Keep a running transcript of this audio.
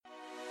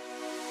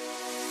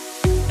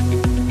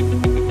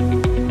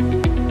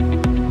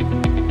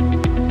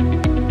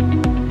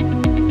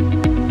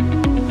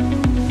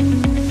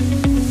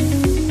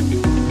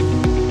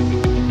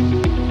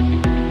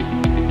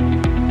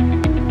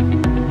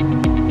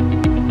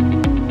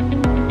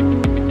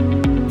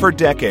For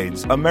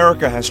decades,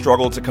 America has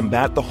struggled to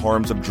combat the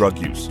harms of drug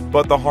use,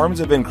 but the harms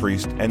have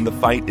increased and the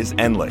fight is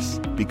endless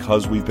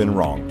because we've been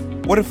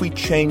wrong. What if we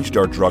changed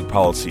our drug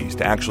policies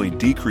to actually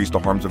decrease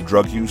the harms of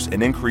drug use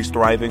and increase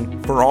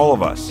thriving for all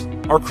of us?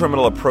 Our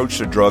criminal approach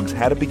to drugs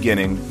had a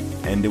beginning,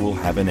 and it will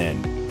have an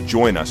end.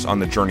 Join us on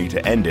the journey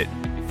to end it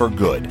for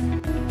good.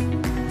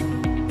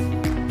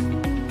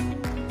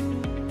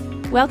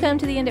 Welcome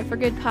to the End It for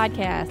Good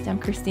podcast. I'm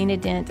Christina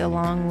Dent,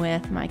 along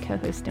with my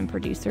co-host and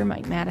producer,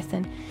 Mike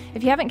Madison.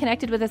 If you haven't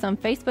connected with us on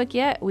Facebook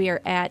yet, we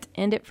are at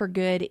End It for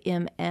Good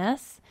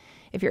MS.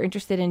 If you're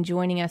interested in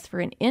joining us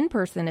for an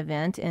in-person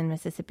event in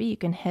Mississippi, you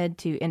can head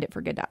to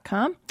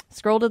enditforgood.com,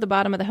 scroll to the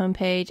bottom of the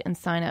homepage, and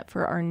sign up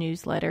for our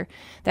newsletter.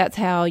 That's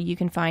how you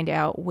can find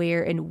out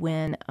where and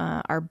when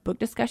our book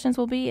discussions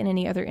will be and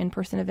any other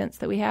in-person events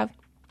that we have.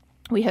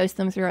 We host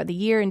them throughout the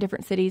year in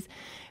different cities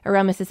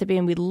around Mississippi,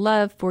 and we'd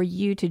love for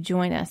you to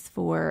join us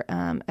for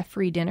a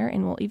free dinner,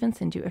 and we'll even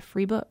send you a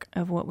free book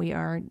of what we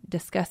are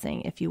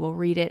discussing if you will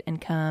read it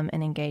and come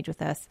and engage with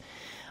us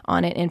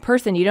on it in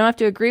person. You don't have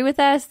to agree with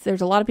us.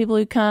 There's a lot of people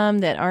who come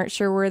that aren't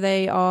sure where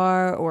they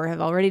are or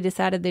have already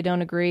decided they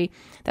don't agree.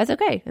 That's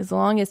okay. As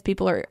long as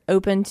people are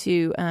open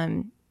to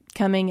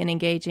coming and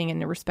engaging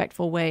in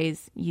respectful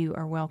ways, you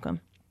are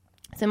welcome.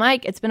 So,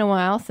 Mike, it's been a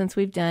while since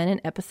we've done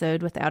an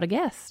episode without a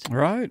guest.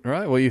 Right.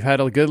 Well, you've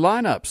had a good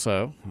lineup,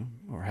 so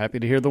we're happy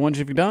to hear the ones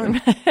you've done.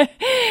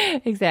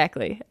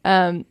 Exactly.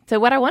 So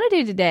what I want to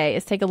do today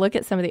is take a look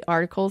at some of the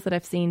articles that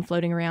I've seen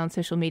floating around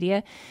social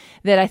media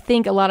that I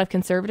think a lot of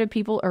conservative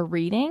people are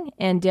reading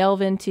and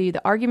delve into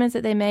the arguments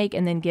that they make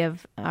and then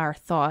give our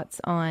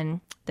thoughts on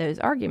those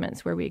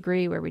arguments, where we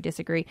agree, where we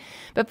disagree.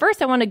 But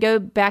first, I want to go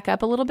back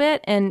up a little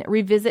bit and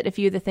revisit a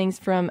few of the things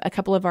from a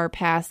couple of our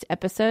past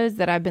episodes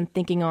that I've been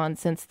thinking on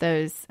since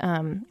those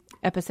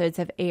episodes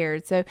have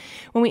aired. So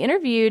when we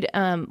interviewed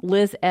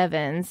Liz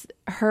Evans,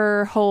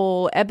 her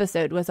whole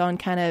episode was on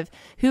kind of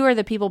who are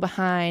the people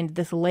behind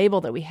this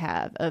label that we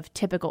have of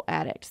typical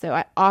addict. So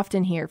I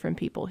often hear from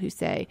people who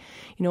say,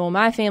 well,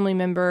 my family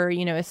member,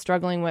 is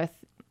struggling with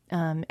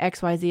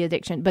XYZ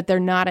addiction, but they're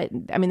not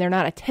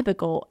a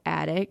typical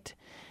addict.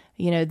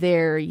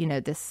 They're,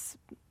 this,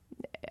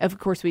 of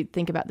course, we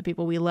think about the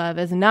people we love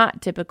as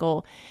not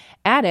typical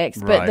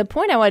addicts. But the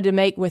point I wanted to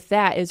make with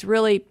that is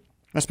really,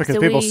 that's because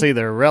people see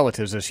their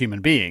relatives as human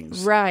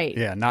beings. Right.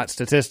 Yeah, not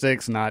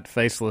statistics, not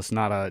faceless,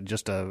 not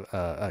just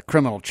a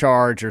criminal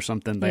charge or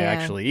something. They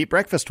actually eat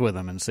breakfast with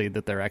them and see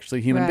that they're actually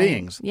human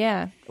beings.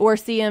 Yeah. Or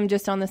see them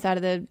just on the side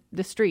of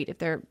the street if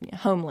they're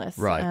homeless.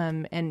 Right.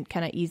 And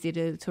kind of easy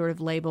to sort of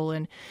label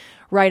and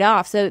write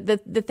off. So the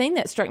thing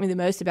that struck me the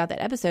most about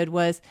that episode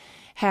was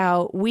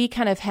how we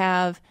kind of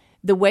have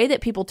the way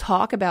that people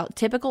talk about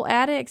typical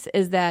addicts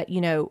is that,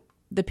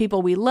 the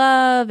people we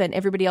love and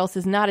everybody else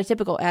is not a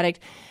typical addict.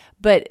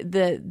 But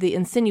the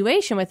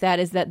insinuation with that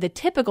is that the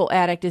typical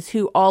addict is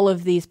who all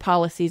of these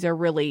policies are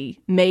really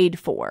made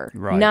for,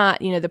 not,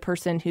 the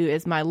person who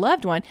is my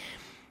loved one.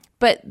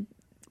 But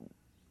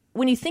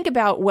when you think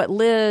about what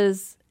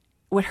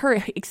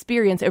her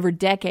experience over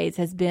decades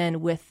has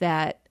been with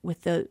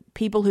the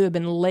people who have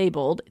been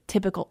labeled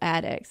typical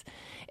addicts,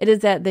 it is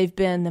that they've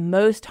been the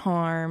most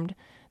harmed,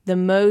 the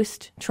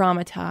most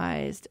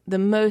traumatized, the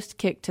most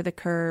kicked to the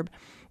curb.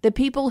 The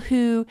people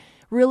who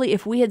really,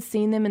 if we had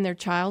seen them in their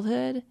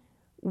childhood,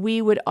 we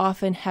would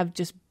often have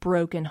just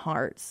broken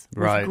hearts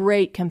with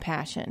great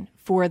compassion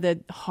for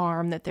the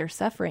harm that they're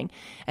suffering.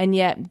 And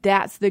yet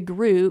that's the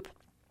group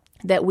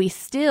that we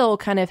still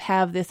kind of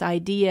have this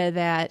idea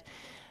that,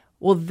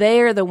 well,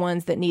 they're the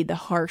ones that need the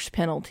harsh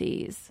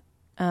penalties.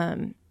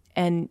 And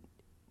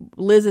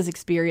Liz's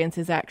experience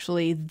is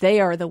actually they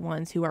are the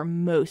ones who are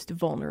most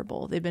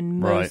vulnerable. They've been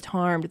most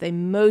harmed. They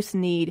most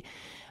need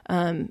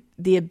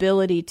the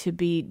ability to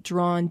be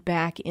drawn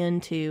back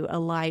into a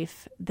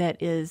life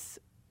that is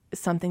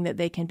something that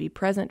they can be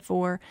present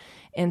for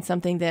and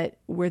something that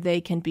where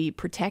they can be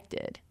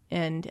protected.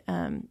 And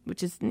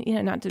which is,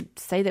 not to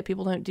say that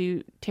people don't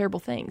do terrible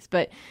things,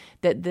 but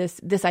that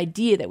this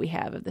idea that we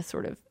have of this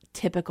sort of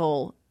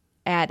typical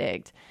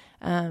addict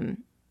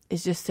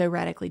is just so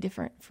radically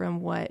different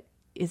from what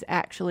is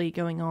actually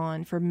going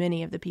on for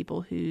many of the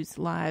people whose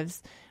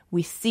lives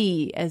we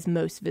see as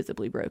most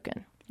visibly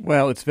broken.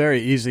 Well, it's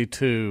very easy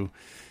to,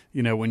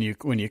 when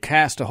you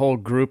cast a whole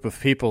group of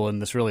people in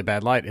this really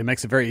bad light, it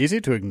makes it very easy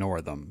to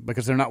ignore them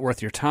because they're not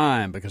worth your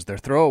time, because they're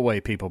throwaway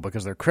people,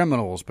 because they're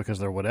criminals, because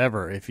they're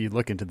whatever. If you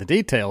look into the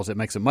details, it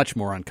makes it much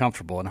more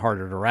uncomfortable and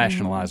harder to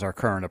rationalize our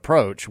current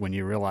approach when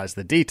you realize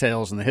the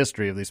details and the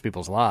history of these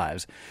people's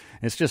lives.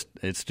 It's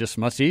just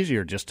much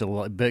easier just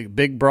to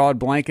big broad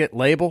blanket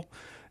label,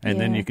 and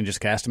then you can just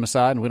cast them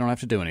aside and we don't have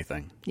to do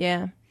anything.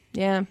 Yeah.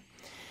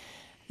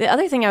 The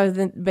other thing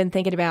I've been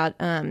thinking about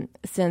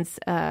since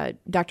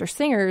Dr.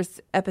 Singer's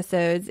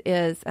episodes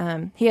is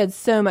he had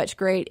so much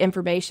great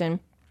information.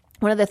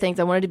 One of the things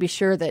I wanted to be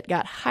sure that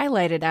got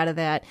highlighted out of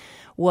that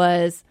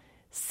was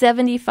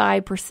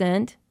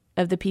 75%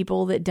 of the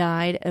people that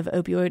died of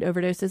opioid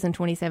overdoses in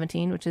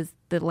 2017, which is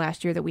the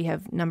last year that we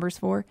have numbers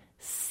for,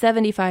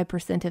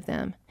 75% of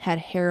them had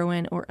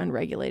heroin or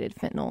unregulated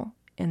fentanyl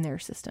in their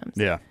systems.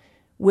 Yeah.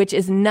 Which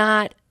is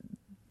not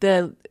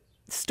the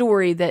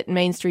story that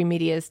mainstream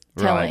media is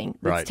telling.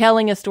 Right. It's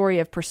telling a story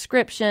of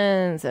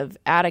prescriptions, of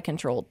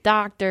out-of-control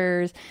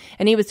doctors.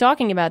 And he was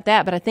talking about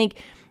that, but I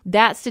think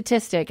that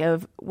statistic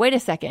of, wait a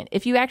second,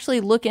 if you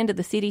actually look into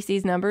the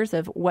CDC's numbers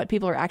of what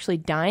people are actually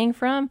dying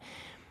from,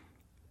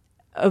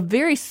 a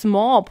very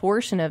small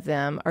portion of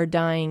them are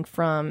dying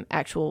from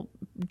actual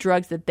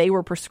drugs that they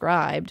were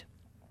prescribed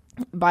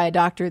by a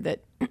doctor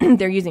that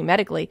they're using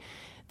medically.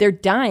 They're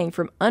dying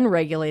from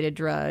unregulated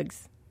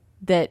drugs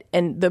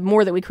and the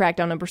more that we crack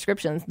down on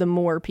prescriptions, the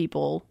more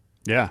people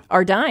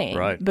are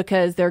dying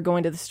because they're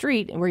going to the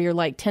street where you're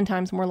like 10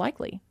 times more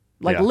likely.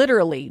 Like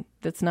literally,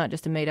 that's not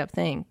just a made up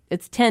thing.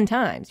 It's 10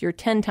 times. You're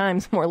 10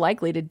 times more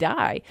likely to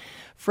die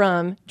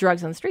from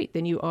drugs on the street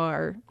than you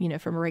are,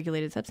 from a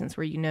regulated substance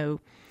where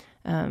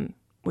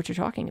what you're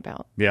talking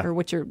about or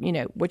what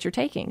you're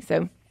taking.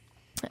 So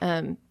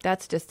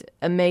that's just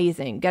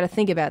amazing. Got to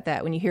think about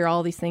that when you hear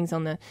all these things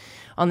on the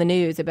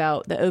news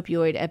about the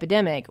opioid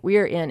epidemic. We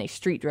are in a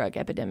street drug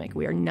epidemic.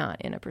 We are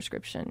not in a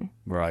prescription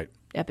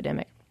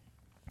epidemic.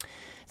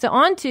 So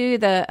on to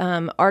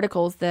the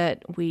articles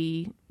that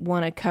we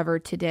want to cover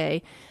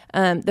today.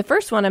 The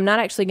first one I'm not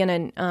actually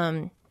going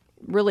to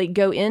really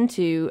go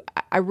into.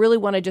 I really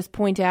want to just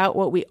point out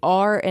what we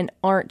are and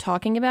aren't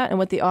talking about and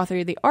what the author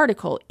of the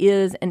article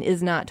is and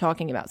is not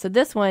talking about. So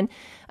this one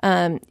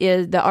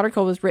is the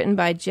article was written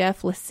by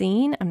Jeff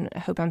Lacine. I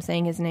hope I'm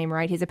saying his name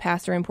right. He's a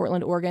pastor in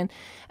Portland, Oregon.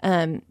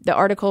 The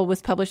article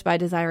was published by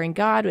Desiring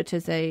God, which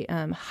is a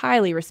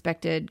highly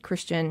respected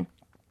Christian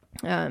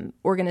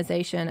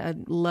organization. I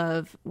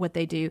love what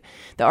they do.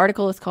 The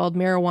article is called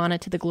 "Marijuana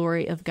to the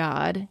Glory of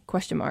God?" ?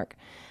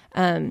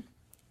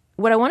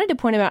 What I wanted to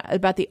point out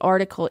about the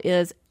article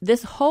is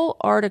this whole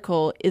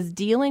article is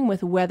dealing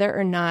with whether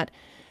or not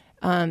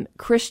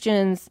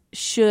Christians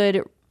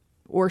should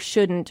or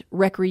shouldn't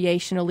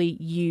recreationally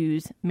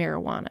use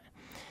marijuana.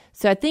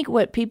 So I think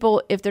what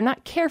people, if they're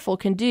not careful,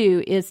 can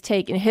do is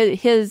take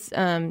his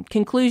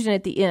conclusion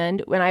at the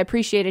end. When I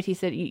appreciate it, he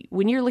said,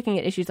 when you're looking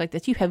at issues like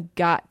this, you have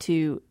got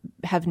to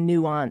have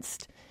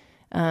nuanced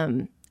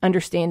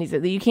understandings.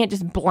 That you can't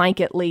just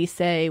blanketly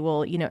say,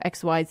 well,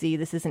 X, Y, Z,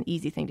 this is an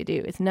easy thing to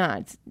do. It's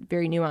not. It's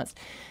very nuanced.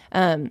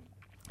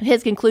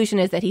 His conclusion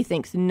is that he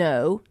thinks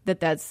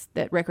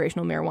that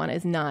recreational marijuana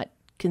is not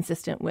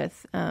consistent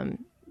with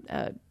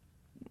a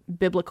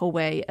biblical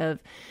way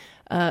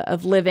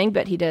of living,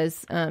 but he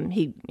does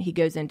he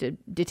goes into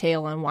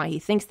detail on why he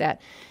thinks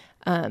that.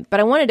 But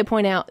I wanted to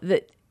point out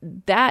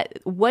that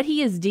what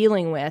he is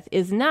dealing with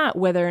is not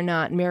whether or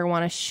not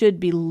marijuana should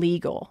be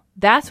legal.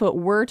 That's what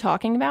we're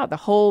talking about. The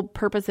whole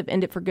purpose of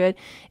End It for Good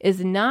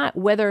is not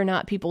whether or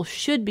not people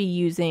should be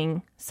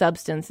using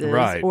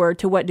substances or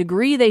to what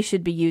degree they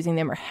should be using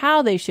them or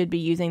how they should be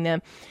using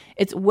them.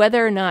 It's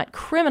whether or not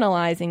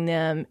criminalizing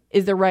them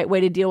is the right way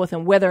to deal with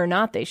them, whether or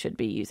not they should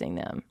be using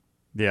them.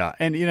 Yeah,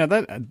 and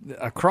that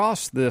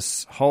across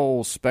this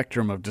whole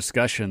spectrum of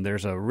discussion,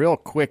 there's a real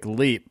quick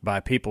leap by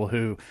people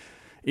who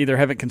either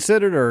haven't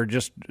considered or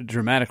just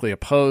dramatically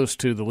opposed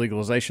to the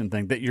legalization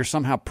thing that you're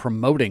somehow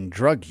promoting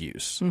drug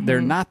use. Mm-hmm.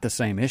 They're not the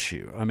same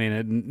issue. I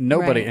mean,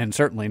 nobody, and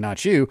certainly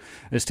not you,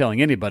 is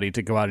telling anybody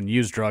to go out and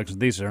use drugs.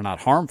 These are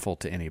not harmful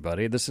to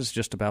anybody. This is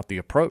just about the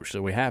approach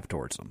that we have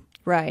towards them.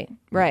 Right.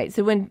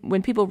 So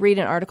when people read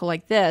an article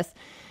like this,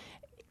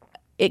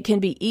 it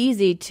can be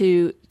easy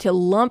to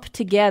lump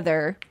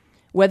together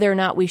whether or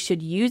not we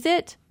should use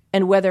it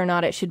and whether or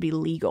not it should be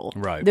legal.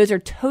 Right. Those are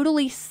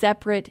totally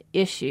separate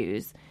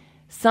issues.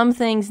 Some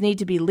things need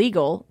to be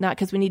legal, not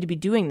because we need to be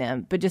doing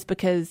them, but just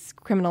because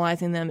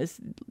criminalizing them is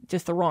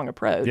just the wrong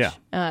approach. Yeah.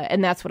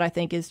 And that's what I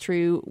think is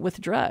true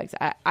with drugs.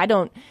 I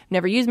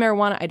never use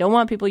marijuana. I don't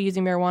want people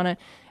using marijuana,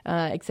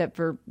 except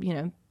for,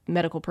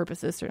 medical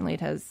purposes. Certainly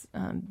it has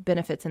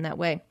benefits in that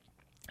way.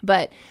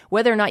 But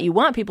whether or not you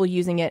want people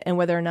using it and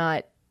whether or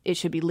not it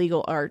should be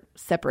legal are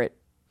separate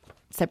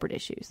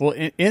issues. Well,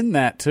 in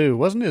that, too,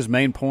 wasn't his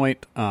main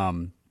point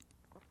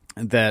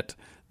that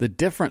the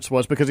difference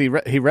was because he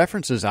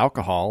references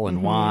alcohol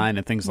and wine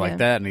and things like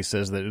that, and he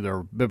says that there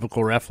are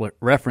biblical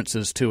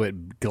references to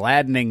it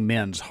gladdening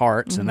men's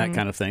hearts and that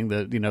kind of thing,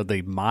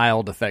 the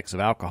mild effects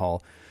of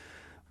alcohol,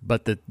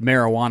 but that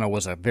marijuana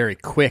was a very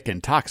quick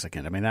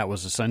intoxicant. I mean, that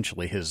was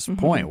essentially his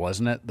point,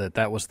 wasn't it?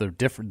 That was the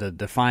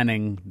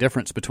defining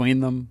difference between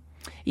them.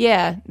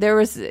 Yeah, there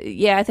was.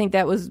 Yeah, I think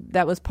that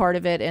was part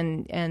of it,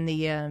 and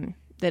the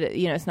that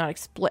it's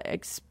not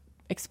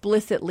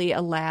explicitly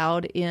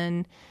allowed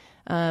in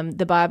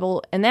the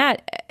Bible, and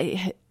that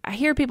I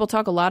hear people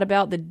talk a lot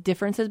about the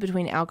differences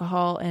between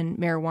alcohol and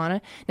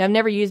marijuana. Now, I've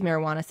never used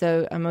marijuana,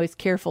 so I'm always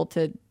careful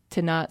to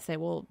not say,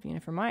 well,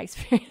 from my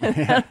experience, I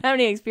don't have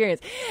any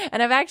experience.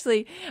 And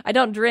I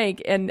don't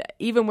drink. And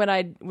even when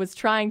I was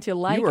trying to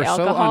like alcohol.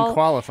 You are so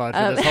unqualified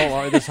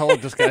for this whole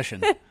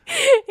discussion.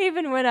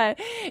 Even when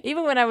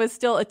I was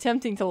still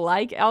attempting to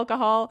like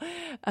alcohol,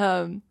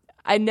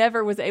 I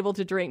never was able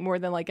to drink more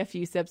than like a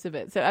few sips of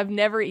it. So I've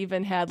never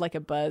even had like a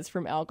buzz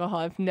from alcohol.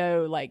 I've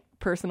no like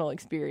personal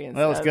experience.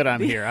 Well, it's good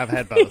I'm here. I've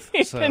had both.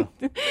 So.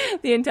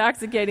 The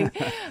intoxicating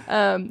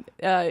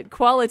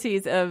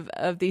qualities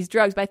of these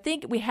drugs. But I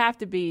think we have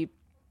to be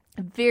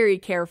very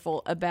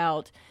careful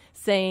about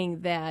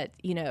saying that,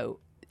 you know,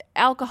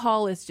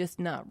 alcohol is just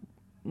not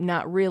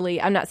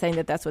really. I'm not saying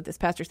that that's what this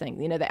pastor's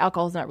saying. You know, the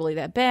alcohol is not really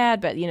that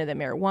bad, but, you know, the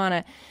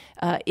marijuana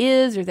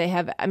is, or they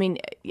have, I mean,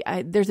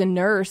 there's a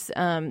nurse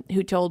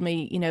who told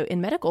me, you know,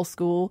 in medical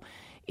school,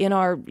 in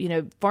our, you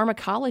know,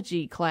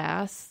 pharmacology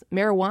class,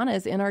 marijuana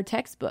is in our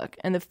textbook.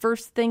 And the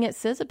first thing it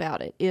says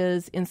about it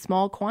is in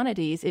small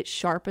quantities, it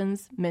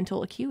sharpens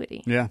mental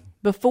acuity. Yeah.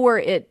 Before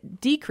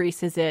it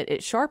decreases it,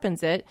 it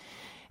sharpens it.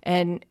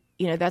 And,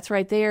 you know, that's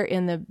right there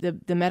in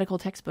the medical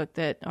textbook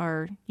that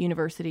our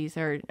universities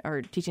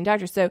are teaching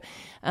doctors. So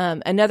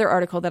another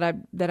article that I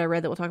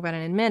read that we'll talk about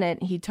in a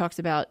minute, he talks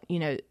about, you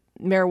know,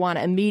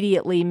 marijuana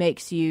immediately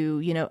makes you,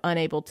 you know,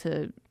 unable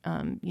to,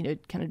 you know,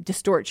 kind of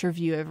distort your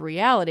view of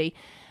reality.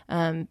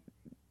 That's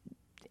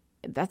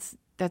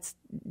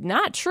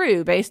not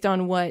true based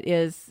on what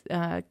is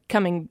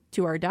coming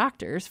to our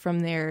doctors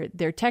from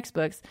their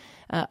textbooks.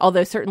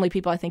 Although certainly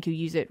people I think who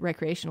use it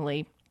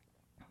recreationally,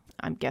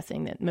 I'm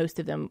guessing that most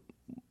of them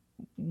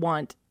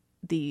want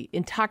the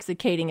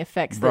intoxicating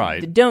effects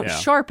that don't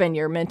sharpen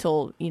your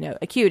mental, you know,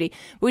 acuity.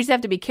 But we just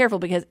have to be careful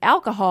because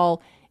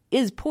alcohol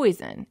is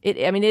poison.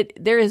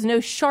 There is no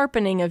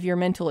sharpening of your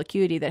mental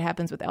acuity that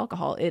happens with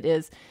alcohol. It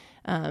is,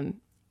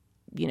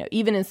 you know,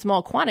 even in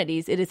small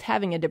quantities, it is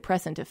having a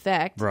depressant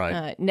effect.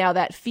 Right. Now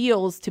that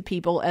feels to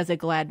people as a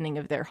gladdening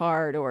of their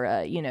heart or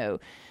a, you know,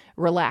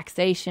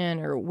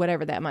 relaxation or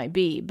whatever that might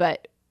be.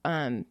 But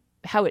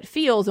how it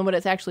feels and what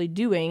it's actually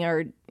doing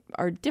are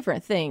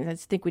different things. I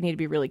just think we need to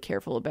be really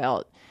careful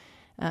about,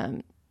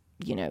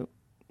 you know,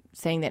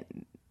 saying that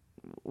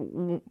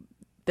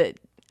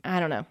I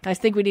don't know. I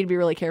just think we need to be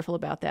really careful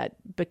about that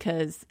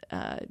because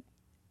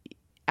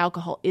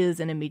alcohol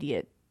is an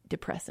immediate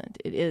depressant.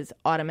 It is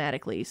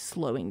automatically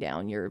slowing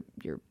down your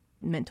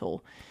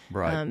mental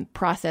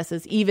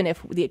processes, even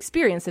if the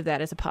experience of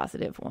that is a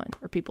positive one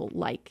or people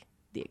like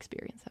the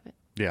experience of it.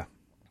 Yeah.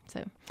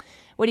 So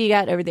what do you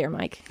got over there,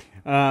 Mike?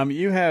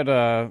 You had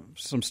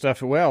some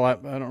stuff. Well, I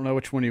don't know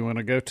which one you want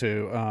to go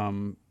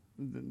to.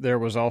 There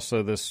was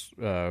also this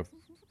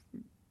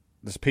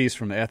piece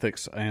from the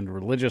Ethics and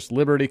Religious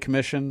Liberty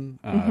Commission.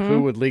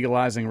 Who would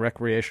legalizing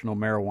recreational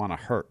marijuana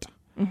hurt?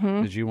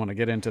 Mm-hmm. Did you want to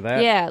get into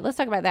that? Yeah, let's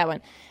talk about that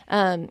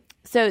one.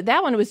 So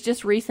that one was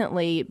just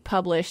recently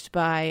published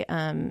by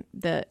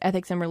the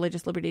Ethics and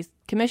Religious Liberties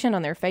Commission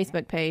on their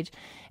Facebook page,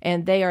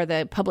 and they are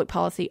the public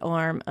policy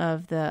arm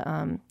of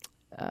the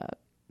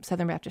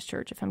Southern Baptist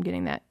Church, if I'm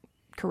getting that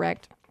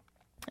correct.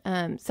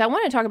 So I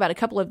want to talk about a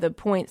couple of the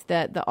points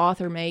that the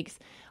author makes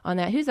on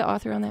that. Who's the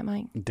author on that,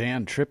 Mike?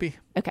 Dan Trippy.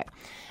 Okay.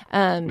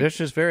 It's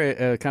just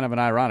very kind of an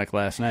ironic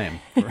last name.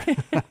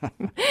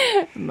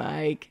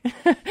 Mike.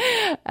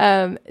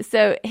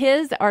 So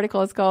his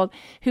article is called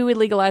 "Who Would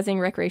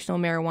Legalizing Recreational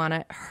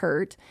Marijuana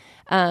Hurt?"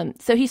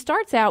 So he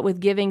starts out with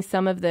giving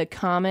some of the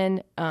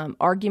common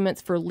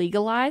arguments for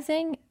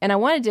legalizing, and I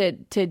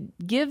wanted to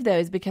give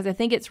those because I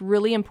think it's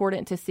really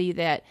important to see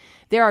that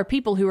there are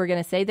people who are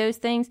going to say those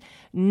things.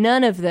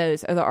 None of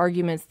those are the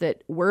arguments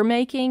that we're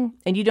making,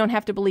 and you don't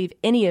have to believe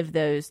any of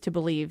those to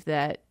believe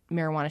that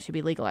marijuana should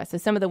be legalized. So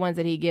some of the ones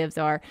that he gives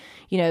are,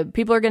 you know,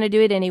 people are going to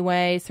do it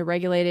anyway, so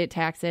regulate it,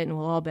 tax it, and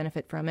we'll all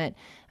benefit from it.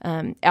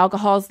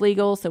 Alcohol's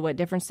legal, so what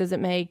difference does it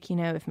make, you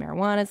know, if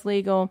marijuana is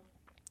legal?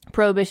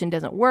 Prohibition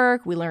doesn't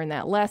work. We learned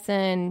that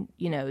lesson,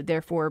 you know,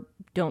 therefore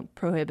don't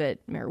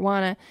prohibit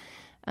marijuana.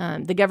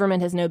 The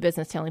government has no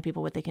business telling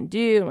people what they can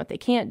do and what they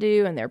can't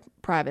do in their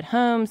private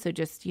homes. So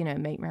just, you know,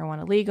 make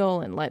marijuana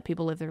legal and let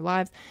people live their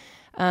lives.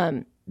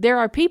 There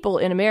are people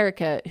in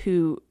America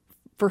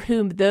for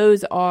whom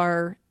those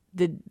are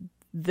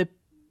the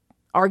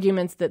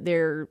arguments that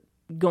they're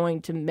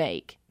going to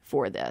make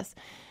for this.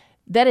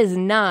 That is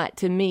not,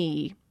 to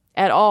me,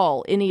 at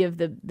all any of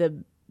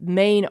the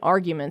main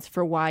arguments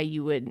for why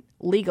you would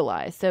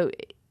legalize. So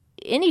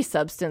any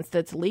substance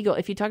that's legal,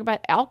 if you talk about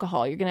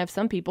alcohol, you're going to have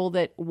some people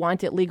that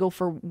want it legal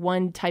for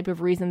one type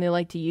of reason they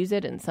like to use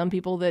it, and some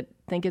people that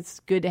think it's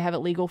good to have it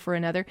legal for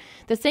another.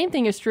 The same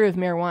thing is true of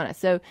marijuana.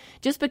 So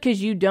just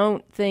because you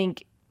don't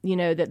think, you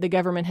know, that the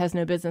government has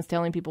no business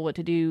telling people what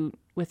to do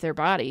with their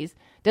bodies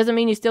doesn't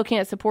mean you still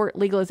can't support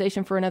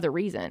legalization for another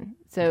reason.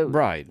 So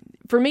right.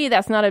 For me,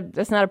 that's not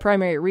a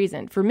primary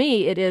reason. For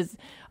me, it is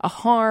a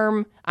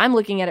harm. I'm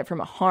looking at it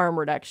from a harm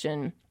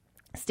reduction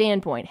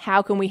standpoint.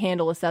 How can we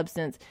handle a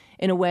substance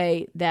in a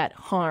way that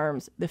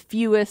harms the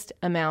fewest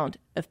amount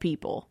of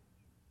people?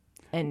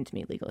 And to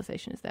me,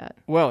 legalization is that.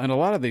 Well, and a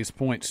lot of these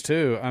points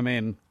too, I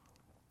mean,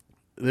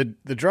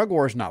 the drug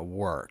war has not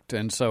worked,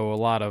 and so a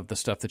lot of the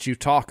stuff that you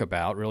talk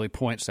about really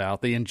points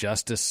out the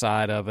injustice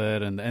side of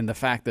it, and the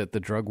fact that the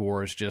drug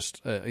war is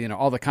just you know,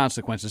 all the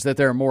consequences, that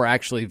there are more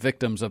actually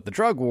victims of the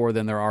drug war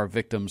than there are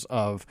victims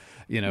of,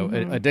 you know,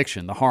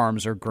 addiction. The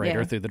harms are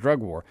greater through the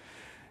drug war.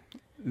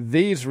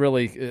 these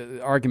really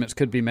arguments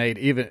could be made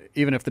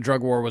even if the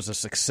drug war was a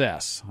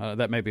success.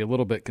 That may be a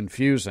little bit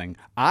confusing.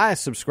 I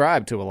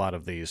subscribe to a lot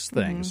of these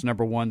things. Mm-hmm.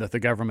 Number one, that the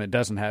government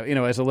doesn't have,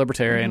 as a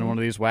libertarian, one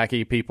of these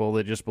wacky people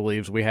that just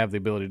believes we have the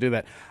ability to do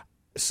that.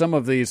 Some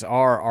of these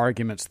are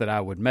arguments that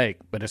I would make,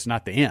 but it's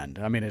not the end.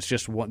 I mean,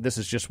 this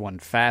is just one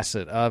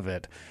facet of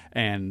it,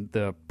 and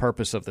the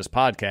purpose of this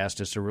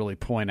podcast is to really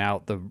point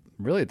out the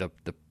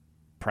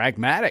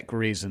pragmatic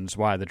reasons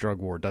why the drug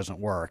war doesn't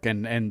work,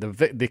 and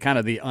the kind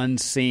of the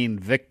unseen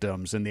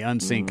victims and the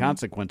unseen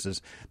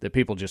consequences that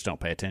people just don't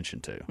pay attention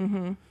to.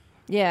 Mm-hmm.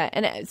 Yeah,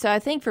 and so I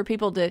think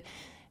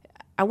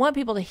I want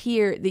people to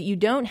hear that you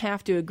don't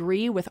have to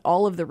agree with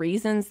all of the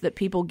reasons that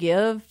people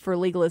give for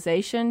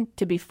legalization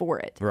to be for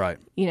it. Right.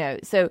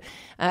 So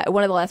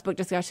one of the last book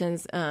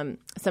discussions,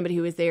 somebody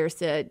who was there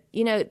said,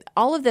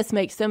 all of this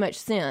makes so much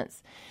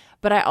sense,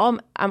 but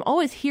I'm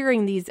always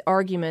hearing these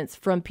arguments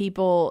from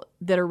people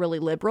that are really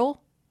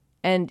liberal,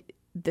 and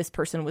this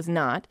person was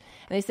not.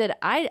 And they said,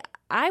 I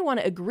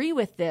want to agree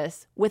with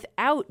this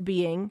without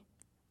being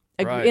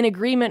in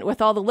agreement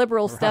with all the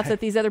liberal stuff that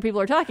these other people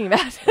are talking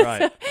about.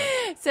 Right.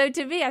 So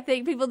to me, I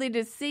think people need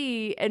to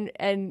see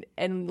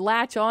and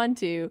latch on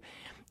to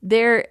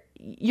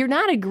you're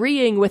not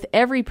agreeing with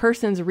every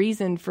person's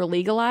reason for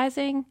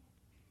legalizing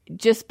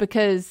just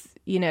because,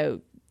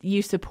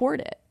 you support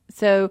it.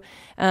 So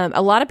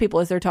a lot of people,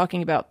 as they're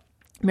talking about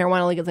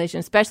marijuana legalization,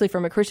 especially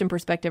from a Christian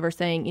perspective, are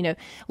saying,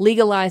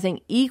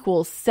 legalizing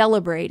equals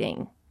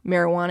celebrating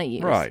marijuana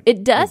use. Right.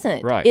 It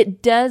doesn't. Right.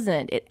 It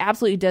doesn't. It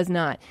absolutely does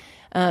not.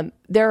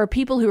 There are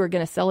people who are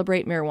going to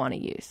celebrate marijuana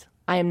use.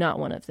 I am not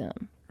one of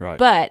them. Right.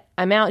 But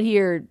I'm out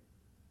here,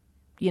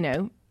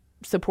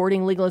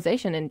 supporting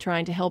legalization and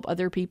trying to help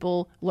other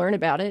people learn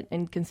about it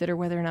and consider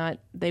whether or not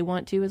they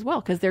want to as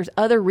well. Because there's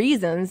other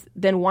reasons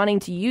than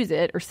wanting to use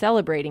it or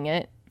celebrating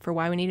it for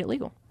why we need it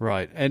legal.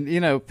 Right. And,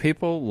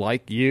 people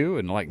like you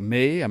and like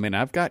me, I mean,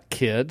 I've got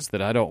kids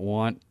that I don't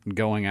want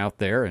going out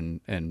there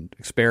and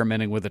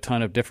experimenting with a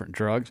ton of different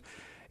drugs.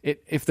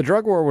 If the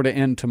drug war were to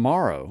end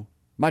tomorrow,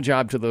 my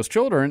job to those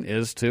children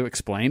is to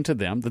explain to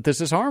them that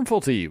this is harmful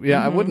to you.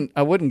 Yeah,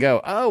 I wouldn't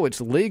go, oh, it's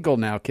legal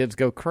now, kids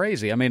go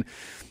crazy. I mean,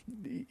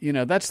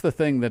 that's the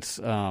thing that's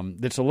a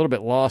little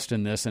bit lost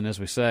in this. And as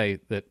we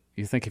say, that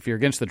you think if you're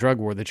against the drug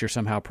war that you're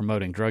somehow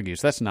promoting drug use.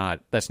 That's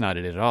not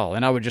it at all.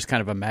 And I would just kind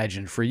of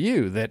imagine for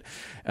you that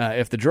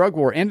if the drug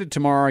war ended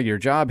tomorrow, your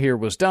job here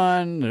was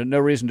done, no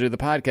reason to do the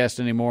podcast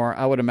anymore,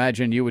 I would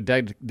imagine you would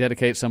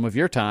dedicate some of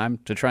your time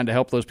to trying to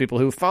help those people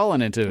who've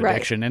fallen into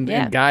addiction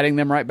and guiding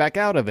them right back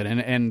out of it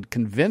and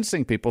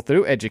convincing people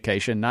through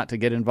education not to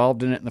get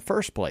involved in it in the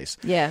first place.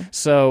 Yeah.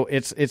 So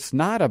it's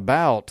not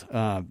about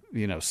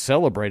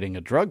celebrating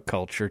a drug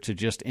culture to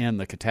just end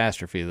the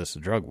catastrophe that's the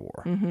drug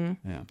war. Mm-hmm.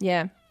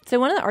 Yeah. So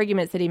one of the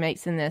arguments that he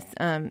makes in this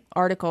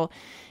article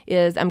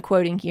is, I'm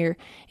quoting here,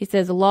 he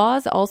says,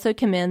 laws also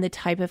commend the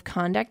type of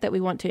conduct that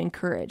we want to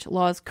encourage.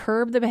 Laws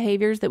curb the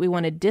behaviors that we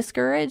want to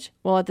discourage,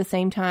 while at the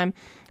same time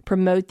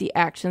promote the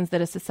actions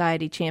that a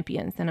society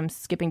champions. And I'm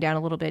skipping down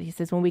a little bit. He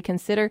says, when we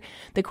consider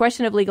the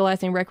question of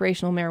legalizing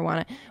recreational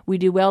marijuana, we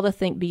do well to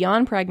think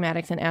beyond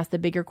pragmatics and ask the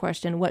bigger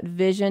question, what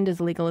vision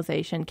does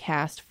legalization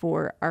cast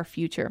for our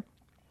future?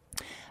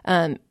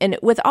 And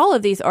with all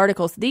of these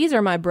articles, these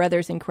are my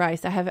brothers in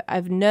Christ.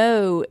 I've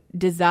no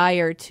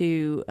desire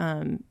to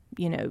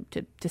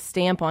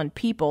stamp on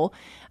people.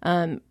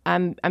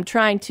 I'm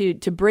trying to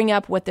bring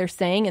up what they're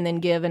saying and then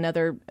give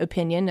another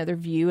opinion, another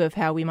view of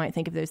how we might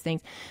think of those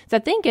things. So I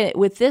think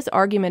with this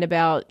argument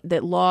about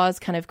that laws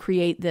kind of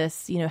create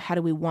this, how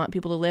do we want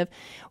people to live?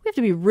 We have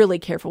to be really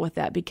careful with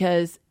that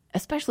because,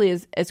 especially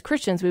as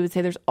Christians, we would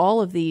say there's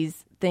all of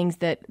these things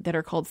that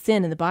are called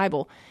sin in the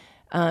Bible.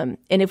 And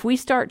if we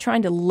start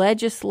trying to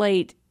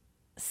legislate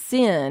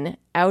sin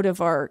out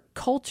of our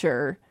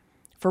culture,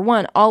 for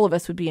one, all of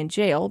us would be in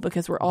jail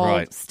because we're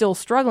all still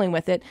struggling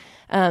with it.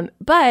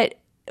 But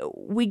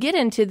we get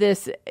into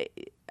this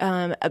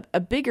a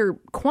bigger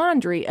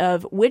quandary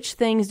of which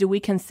things do we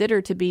consider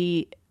to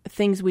be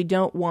things we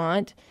don't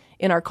want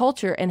in our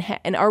culture,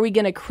 and are we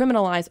going to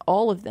criminalize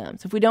all of them?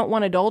 So if we don't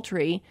want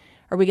adultery,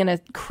 are we going to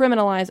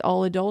criminalize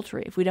all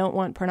adultery? If we don't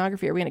want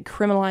pornography, are we going to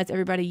criminalize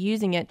everybody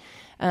using it?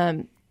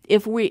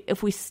 If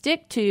we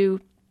stick to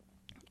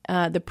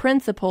the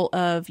principle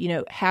of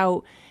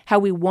how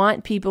we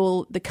want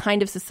people, the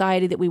kind of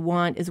society that we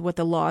want is what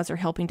the laws are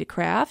helping to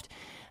craft,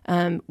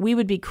 we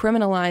would be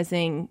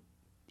criminalizing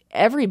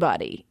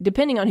everybody,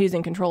 depending on who's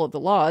in control of the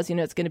laws.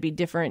 It's going to be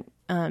different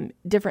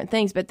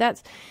things. But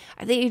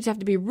I think you just have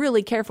to be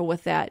really careful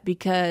with that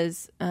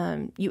because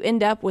you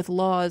end up with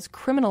laws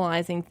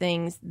criminalizing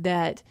things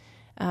that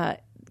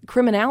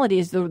criminality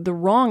is the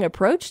wrong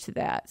approach to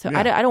that. So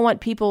I don't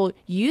want people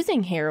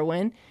using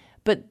heroin,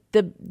 but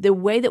the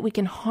way that we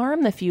can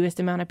harm the fewest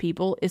amount of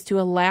people is to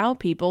allow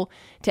people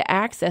to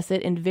access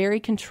it in very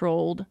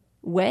controlled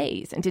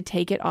ways and to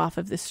take it off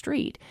of the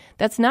street.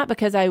 That's not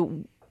because I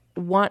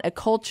want a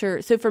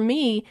culture. So for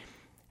me,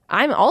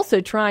 I'm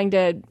also trying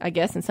to, I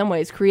guess in some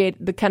ways, create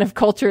the kind of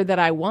culture that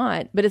I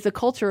want, but it's a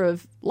culture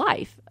of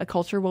life, a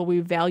culture where we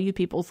value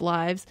people's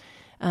lives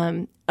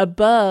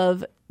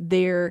above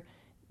their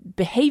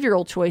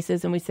behavioral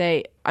choices, and we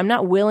say, I'm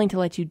not willing to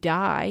let you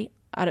die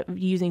out of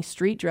using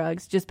street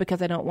drugs just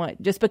because I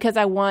want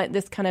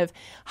this kind of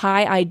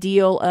high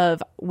ideal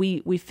of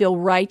we feel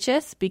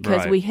righteous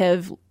because we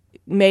have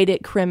made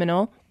it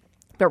criminal,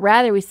 but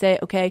rather we say,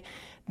 okay,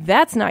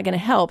 that's not going to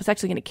help. It's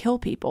actually going to kill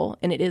people,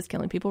 and it is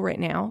killing people right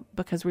now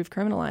because we've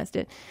criminalized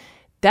it.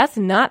 That's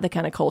not the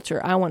kind of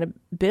culture I want to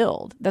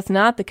build. That's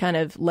not the kind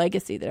of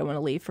legacy that I want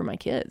to leave for my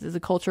kids. It's a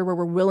culture where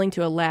we're willing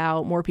to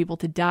allow more people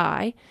to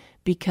die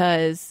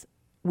because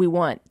we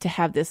want to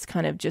have this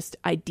kind of just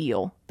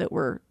ideal that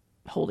we're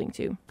holding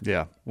to.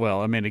 Yeah.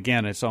 Well, I mean,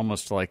 again, it's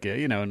almost like,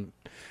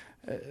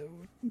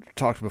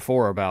 talked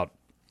before about,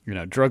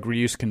 drug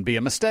reuse can be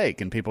a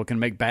mistake and people can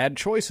make bad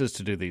choices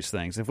to do these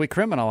things. If we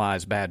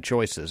criminalize bad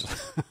choices,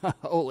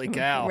 holy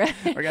cow, right.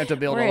 We're going to have to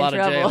build We're a lot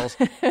of jails.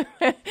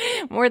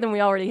 More than we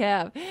already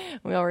have.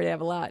 We already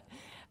have a lot.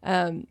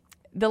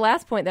 The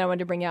last point that I wanted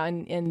to bring out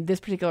in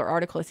this particular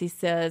article is he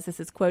says, this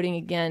is quoting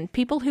again,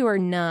 people who are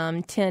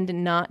numb tend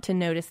not to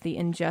notice the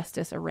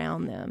injustice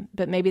around them.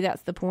 But maybe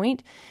that's the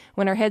point.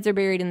 When our heads are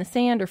buried in the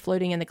sand or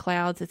floating in the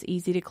clouds, it's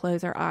easy to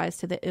close our eyes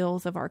to the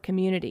ills of our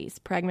communities.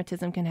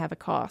 Pragmatism can have a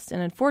cost.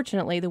 And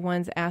unfortunately, the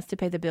ones asked to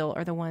pay the bill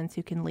are the ones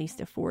who can least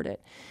afford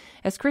it.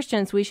 As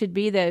Christians, we should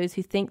be those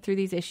who think through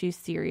these issues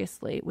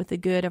seriously with the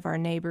good of our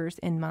neighbors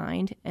in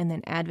mind and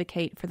then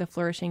advocate for the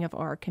flourishing of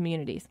our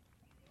communities.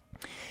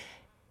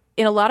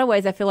 In a lot of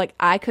ways, I feel like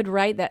I could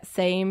write that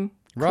same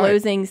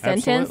closing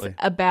sentence Absolutely.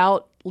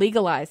 about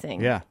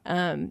legalizing, Yeah.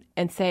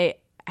 And say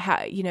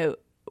how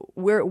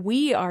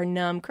we are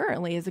numb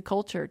currently as a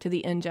culture to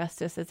the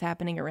injustice that's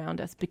happening around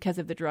us because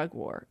of the drug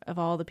war, of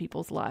all the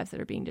people's lives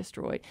that are being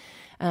destroyed,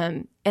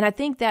 and I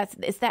think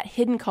it's that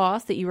hidden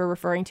cost that you were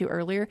referring to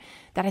earlier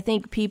that I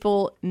think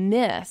people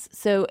miss.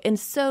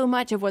 So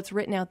much of what's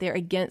written out there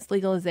against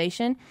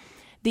legalization,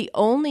 the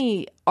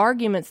only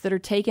arguments that are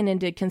taken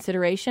into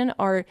consideration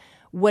are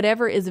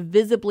whatever is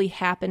visibly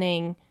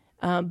happening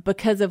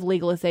because of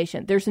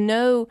legalization. There's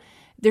no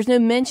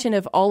mention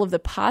of all of the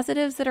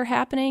positives that are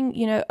happening.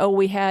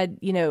 We had,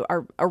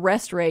 our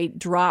arrest rate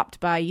dropped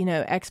by,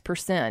 X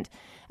percent.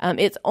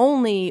 It's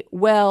only,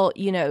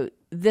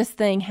 this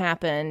thing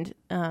happened,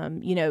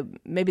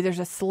 maybe there's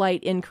a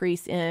slight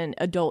increase in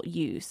adult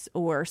use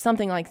or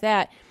something like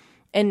that.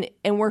 And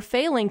we're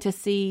failing to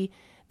see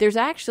there's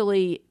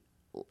a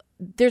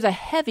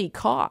heavy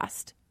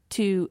cost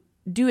to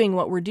doing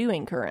what we're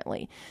doing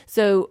currently.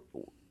 So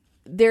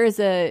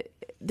there's a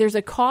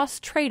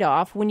cost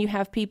trade-off when you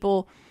have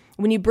people,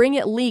 when you bring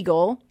it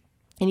legal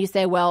and you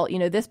say, well,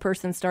 this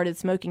person started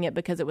smoking it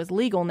because it was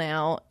legal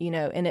now,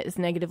 and it is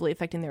negatively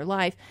affecting their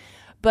life.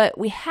 But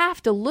we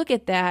have to look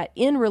at that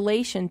in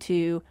relation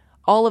to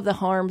all of the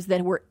harms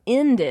that were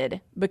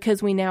ended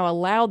because we now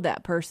allowed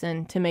that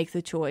person to make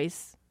the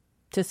choice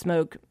to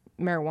smoke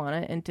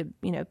marijuana and to,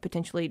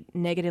 potentially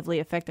negatively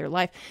affect their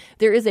life.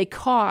 There is a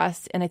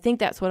cost, and I think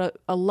that's what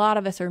a lot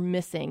of us are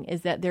missing,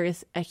 is that there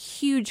is a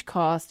huge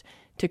cost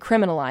to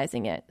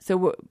criminalizing it.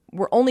 So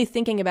we're only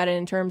thinking about it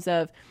in terms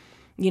of,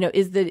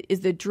 is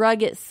the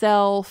drug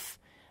itself,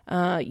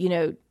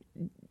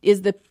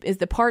 is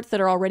the parts that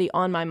are already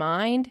on my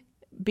mind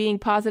being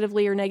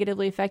positively or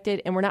negatively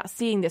affected, and we're not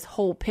seeing this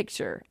whole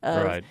picture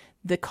of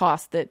the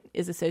cost that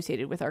is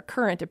associated with our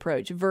current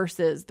approach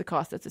versus the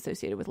cost that's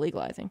associated with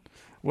legalizing.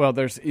 Well,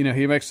 there's, he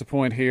makes the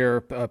point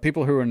here,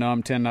 people who are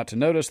numb tend not to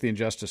notice the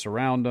injustice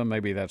around them.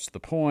 Maybe that's the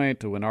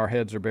point. When our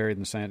heads are buried in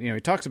the sand, he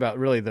talks about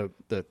really the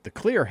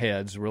clear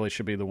heads really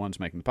should be the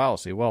ones making the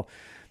policy. Well,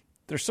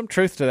 there's some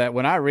truth to that.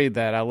 When I read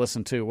that, I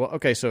listen to, well,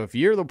 okay, so if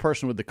you're the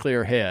person with the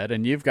clear head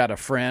and you've got a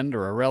friend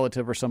or a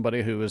relative or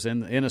somebody who is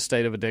in a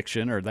state of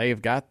addiction, or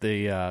they've got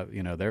the,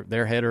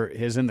 their head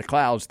is in the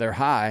clouds, they're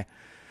high,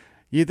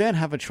 you then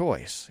have a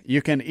choice.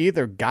 You can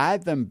either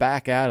guide them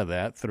back out of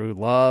that through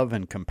love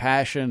and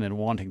compassion and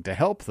wanting to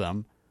help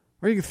them,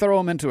 or you can throw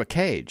them into a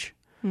cage.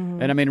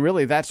 Mm-hmm. And I mean,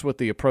 really, that's what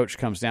the approach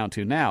comes down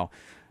to now.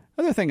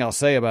 Other thing I'll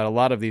say about a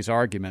lot of these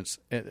arguments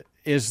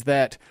is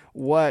that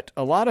what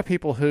a lot of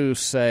people who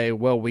say,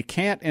 well, we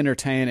can't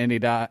entertain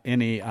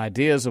any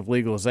ideas of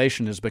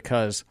legalization is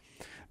because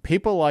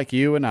people like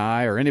you and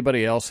I or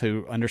anybody else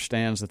who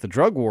understands that the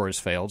drug war has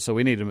failed, so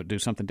we need to do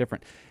something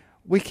different.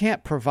 We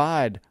can't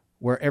provide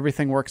where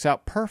everything works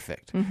out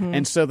perfect. Mm-hmm.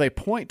 And so they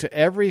point to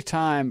every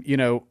time,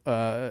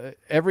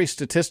 every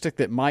statistic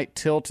that might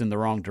tilt in the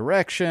wrong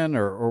direction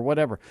or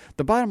whatever.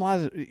 The bottom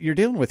line is you're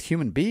dealing with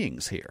human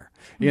beings here.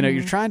 Mm-hmm.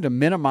 You're trying to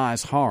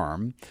minimize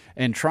harm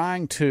and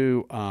trying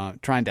to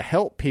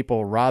help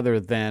people rather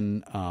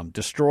than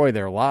destroy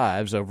their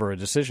lives over a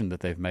decision that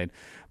they've made.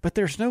 But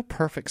there's no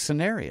perfect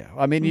scenario.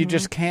 I mean, you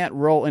just can't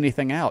roll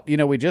anything out.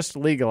 We just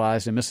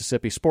legalized in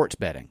Mississippi sports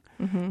betting.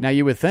 Mm-hmm. Now,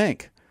 you would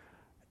think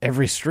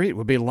every street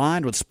would be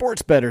lined with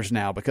sports bettors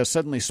now because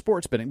suddenly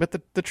sports betting. But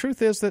the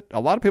truth is that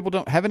a lot of people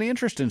don't have any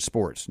interest in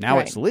sports. Now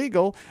It's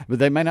legal, but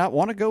they may not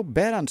want to go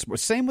bet on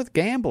sports. Same with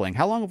gambling.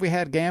 How long have we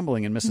had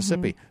gambling in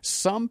Mississippi? Mm-hmm.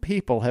 Some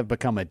people have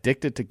become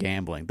addicted to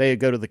gambling. They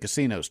go to the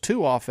casinos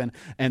too often,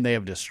 and they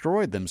have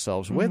destroyed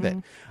themselves with it.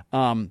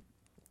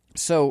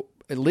 So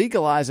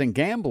legalizing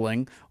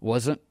gambling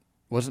wasn't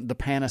the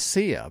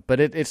panacea, but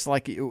it's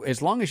like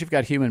as long as you've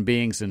got human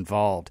beings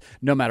involved,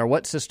 no matter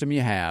what system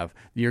you have,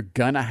 you're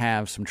going to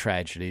have some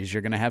tragedies.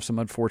 You're going to have some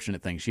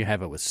unfortunate things. You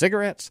have it with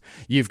cigarettes.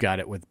 You've got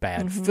it with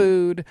bad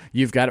food.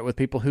 You've got it with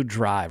people who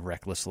drive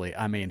recklessly.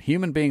 I mean,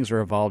 human beings are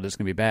involved. It's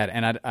going to be bad.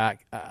 And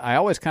I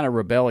always kind of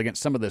rebel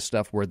against some of this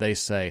stuff where they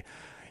say,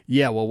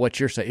 yeah, well, what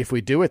you're saying, if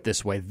we do it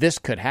this way, this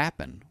could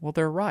happen. Well,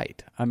 they're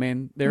right. I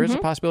mean, there is a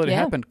possibility it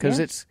happen because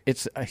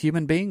it's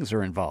human beings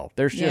are involved.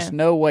 There's just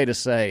no way to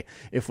say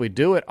if we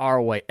do it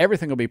our way,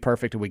 everything will be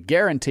perfect, and we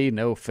guarantee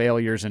no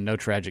failures and no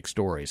tragic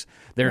stories.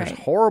 There's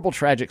horrible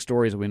tragic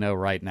stories we know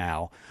right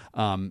now.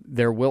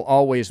 There will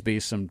always be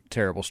some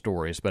terrible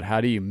stories, but how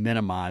do you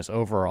minimize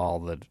overall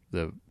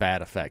the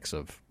bad effects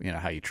of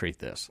how you treat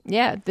this?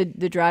 Yeah,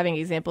 the driving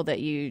example that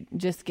you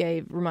just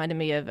gave reminded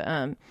me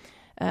of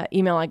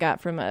email I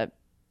got from a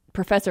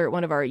professor at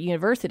one of our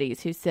universities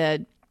who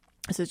said,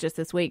 this was just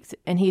this week,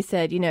 and he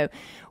said,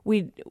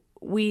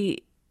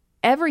 we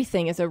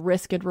everything is a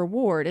risk and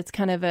reward. It's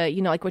kind of a,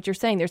 like what you're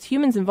saying, there's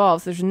humans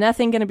involved, so there's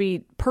nothing going to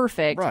be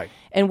perfect. Right.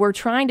 And we're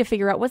trying to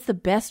figure out what's the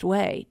best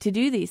way to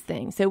do these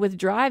things. So with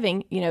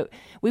driving,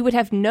 we would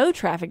have no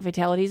traffic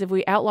fatalities if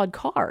we outlawed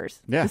cars.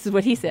 Yeah. This is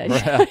what he said.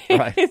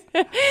 Right.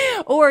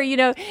 Or,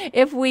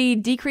 if we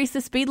decrease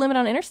the speed limit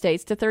on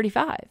interstates to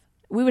 35.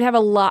 We would have a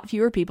lot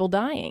fewer people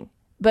dying.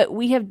 But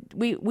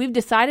we've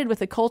decided with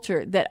the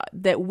culture that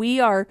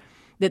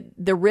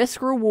the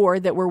risk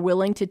reward that we're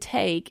willing to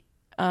take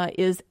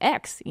is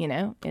X.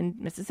 In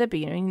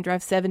Mississippi, you can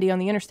drive 70 on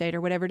the interstate or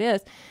whatever it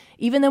is.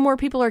 Even though more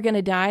people are going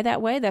to die that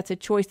way, that's a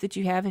choice that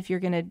you have if you're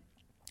going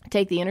to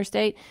take the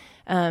interstate.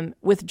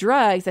 With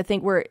drugs, I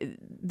think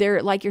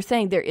like you're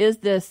saying, there is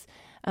this.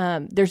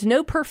 There's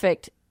no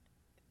perfect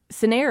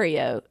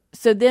scenario.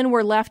 So then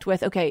we're left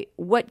with, okay,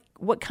 what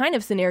kind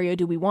of scenario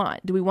do we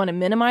want? Do we want to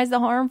minimize the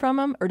harm from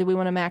them, or do we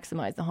want to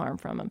maximize the harm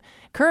from them?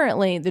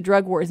 Currently, the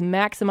drug war is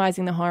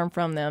maximizing the harm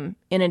from them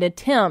in an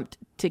attempt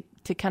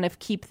to kind of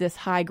keep this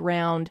high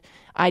ground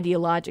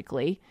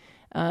ideologically.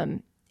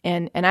 And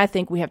I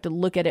think we have to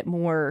look at it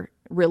more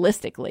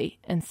realistically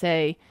and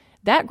say,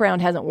 that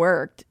ground hasn't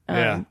worked.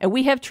 And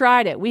we have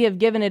tried it. We have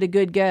given it a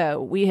good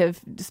go. We have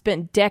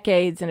spent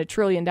decades and $1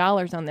 trillion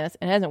on this,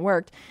 and it hasn't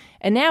worked.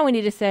 And now we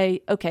need to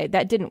say, okay,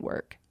 that didn't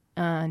work.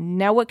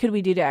 Now what could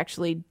we do to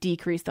actually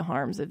decrease the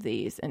harms of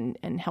these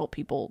and help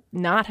people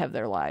not have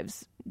their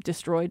lives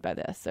destroyed by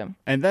this?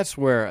 And that's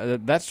where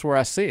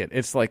I see it.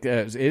 It's like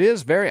it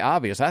is very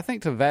obvious. I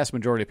think to the vast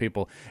majority of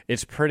people,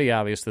 it's pretty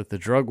obvious that the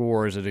drug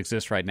war as it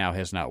exists right now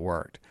has not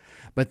worked.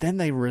 But then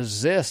they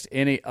resist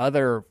any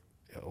other,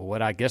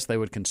 what I guess they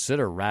would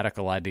consider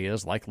radical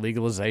ideas like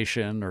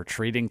legalization or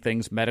treating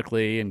things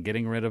medically and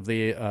getting rid of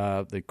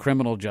the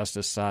criminal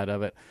justice side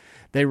of it.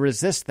 They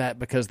resist that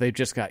because they've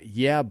just got,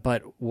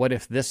 but what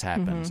if this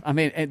happens? I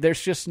mean,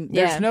 there's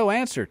no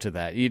answer to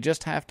that. You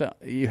just have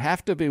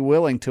to be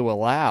willing to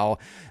allow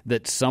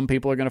that some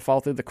people are going to fall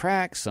through the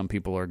cracks, some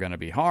people are going to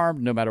be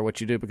harmed no matter what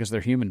you do because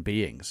they're human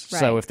beings. Right.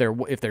 So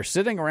if they're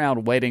sitting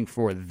around waiting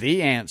for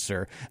the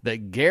answer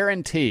that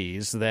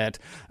guarantees that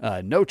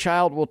no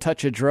child will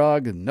touch a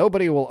drug,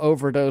 nobody will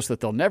overdose, that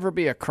there'll never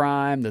be a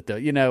crime, that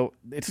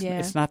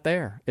it's not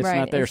there. It's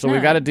not there. So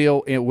we've got to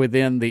deal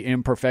within the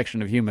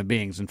imperfection of human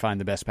beings and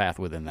find the best path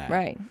within that.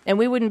 Right. And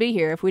we wouldn't be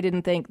here if we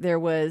didn't think there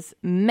was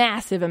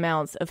massive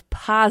amounts of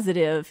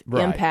positive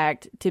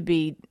impact to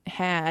be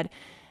had.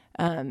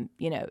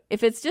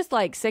 If it's just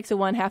like 6 of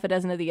one, half a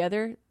dozen of the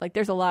other, like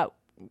there's a lot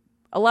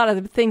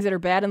of the things that are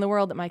bad in the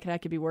world that Mike and I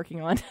could be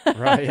working on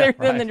other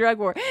than the drug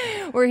war.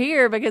 We're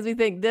here because we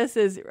think this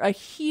is a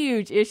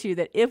huge issue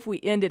that if we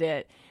ended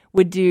it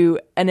would do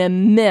an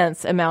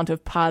immense amount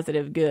of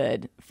positive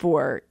good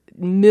for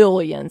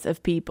millions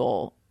of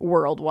people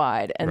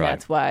worldwide, and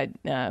that's why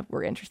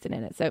we're interested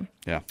in it. So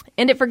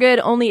End It for Good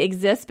only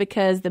exists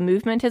because the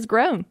movement has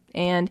grown,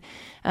 and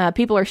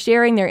people are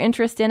sharing their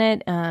interest in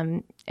it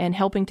and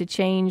helping to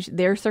change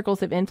their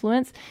circles of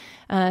influence.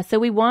 So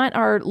we want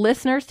our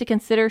listeners to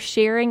consider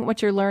sharing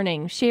what you're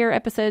learning. Share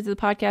episodes of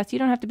the podcast. You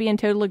don't have to be in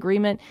total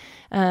agreement.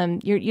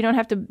 You don't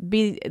have to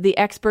be the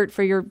expert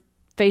for your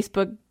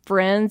Facebook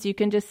friends. You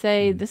can just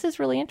say, this is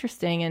really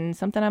interesting and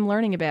something I'm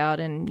learning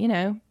about,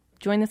 and,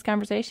 join this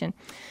conversation.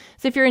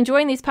 So if you're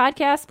enjoying these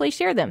podcasts, please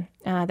share them.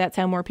 That's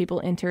how more people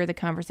enter the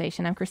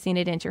conversation. I'm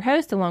Christina Dent, your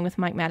host, along with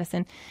Mike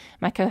Madison,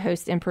 my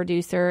co-host and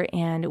producer,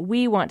 and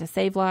we want to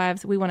save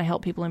lives. We want to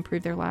help people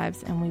improve their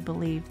lives, and we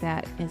believe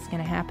that is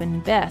going to happen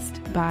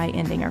best by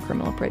ending our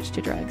criminal approach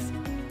to drugs.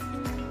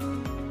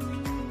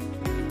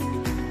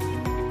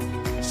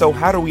 So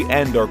how do we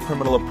end our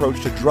criminal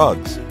approach to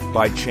drugs?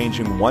 By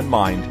changing one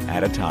mind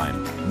at a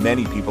time.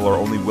 Many people are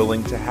only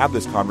willing to have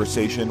this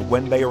conversation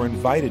when they are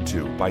invited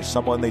to by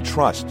someone they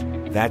trust.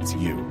 That's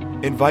you.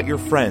 Invite your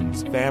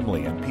friends,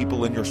 family, and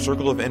people in your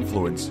circle of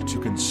influence to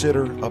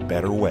consider a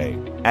better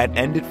way. At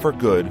End It for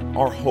Good,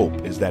 our hope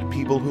is that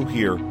people who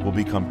hear will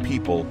become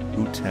people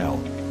who tell.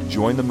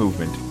 Join the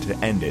movement to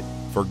end it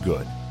for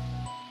good.